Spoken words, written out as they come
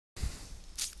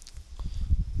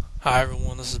Hi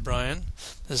everyone, this is Brian.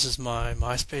 This is my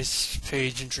MySpace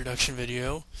page introduction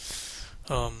video.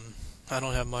 I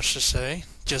don't have much to say,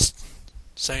 just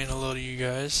saying hello to you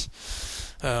guys.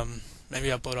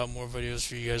 Maybe I'll put out more videos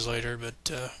for you guys later,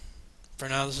 but for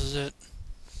now this is it.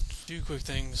 Two quick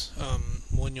things.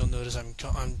 One, you'll notice I'm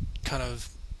kind of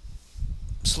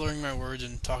slurring my words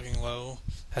and talking low.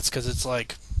 That's because it's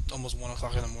like almost 1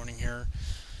 o'clock in the morning here,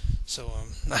 so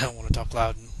I don't want to talk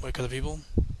loud and wake other people.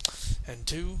 And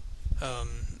two, I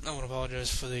want to apologize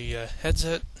for the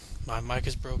headset. My mic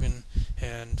is broken,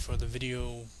 and for the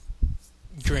video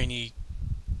grainy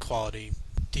quality.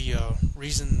 The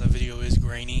reason the video is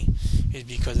grainy is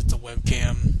because it's a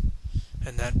webcam,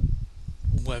 and that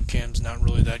webcam's not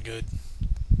really that good.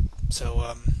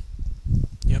 So,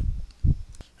 yep.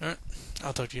 Alright,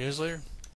 I'll talk to you guys later.